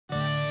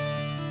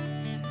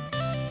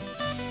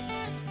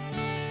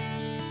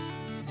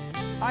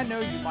I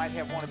know you might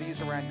have one of these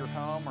around your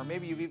home, or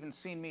maybe you've even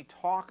seen me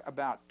talk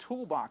about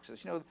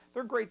toolboxes. You know,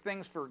 they're great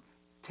things for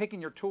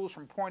taking your tools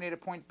from point A to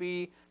point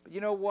B, but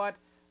you know what?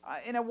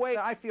 In a way,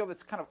 I feel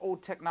that's kind of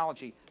old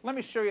technology. Let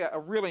me show you a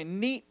really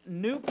neat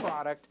new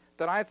product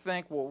that I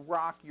think will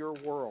rock your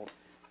world.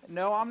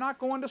 No, I'm not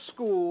going to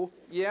school.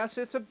 Yes,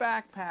 it's a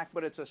backpack,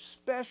 but it's a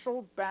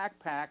special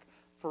backpack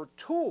for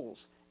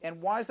tools. And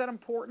why is that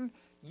important?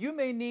 You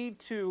may need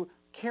to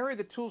carry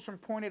the tools from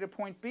point A to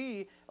point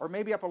B, or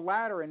maybe up a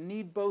ladder and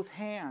need both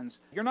hands.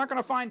 You're not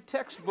going to find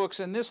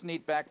textbooks in this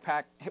neat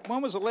backpack. When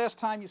was the last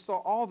time you saw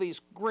all these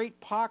great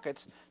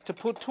pockets to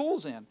put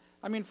tools in?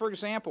 I mean, for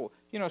example,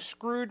 you know,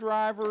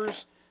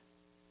 screwdrivers,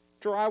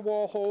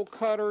 drywall hole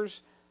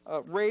cutters,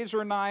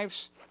 razor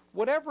knives,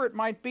 whatever it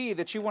might be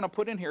that you want to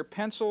put in here,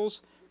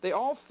 pencils, they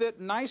all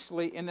fit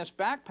nicely in this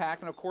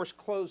backpack and of course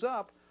close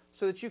up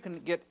so that you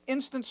can get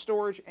instant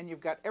storage and you've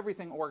got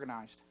everything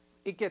organized.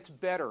 It gets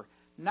better.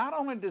 Not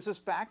only does this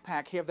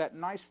backpack have that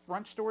nice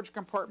front storage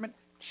compartment,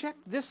 check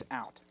this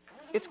out.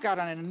 It's got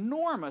an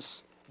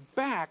enormous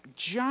back,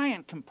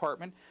 giant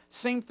compartment.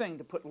 Same thing,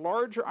 to put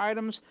larger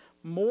items,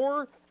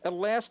 more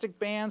elastic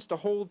bands to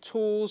hold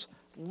tools,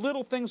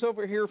 little things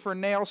over here for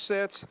nail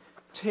sets,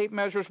 tape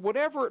measures,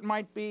 whatever it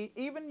might be,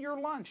 even your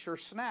lunch or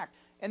snack.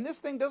 And this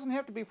thing doesn't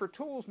have to be for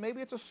tools. Maybe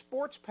it's a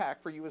sports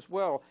pack for you as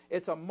well.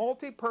 It's a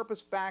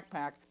multi-purpose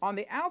backpack. On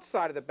the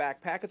outside of the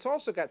backpack, it's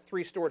also got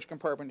 3 storage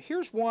compartments.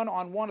 Here's one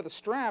on one of the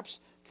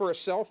straps for a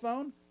cell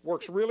phone.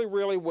 Works really,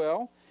 really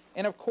well.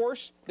 And of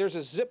course, there's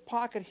a zip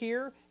pocket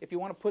here if you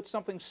want to put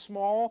something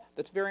small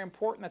that's very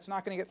important that's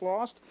not going to get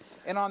lost.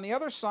 And on the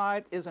other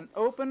side is an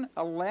open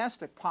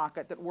elastic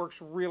pocket that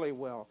works really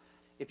well.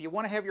 If you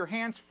want to have your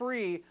hands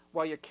free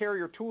while you carry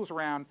your tools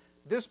around,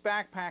 this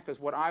backpack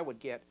is what I would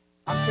get.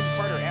 I'm Tim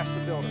Carter, Ask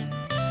the Builder.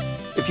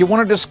 If you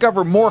want to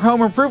discover more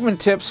home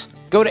improvement tips,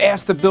 go to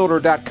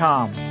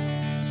AskTheBuilder.com.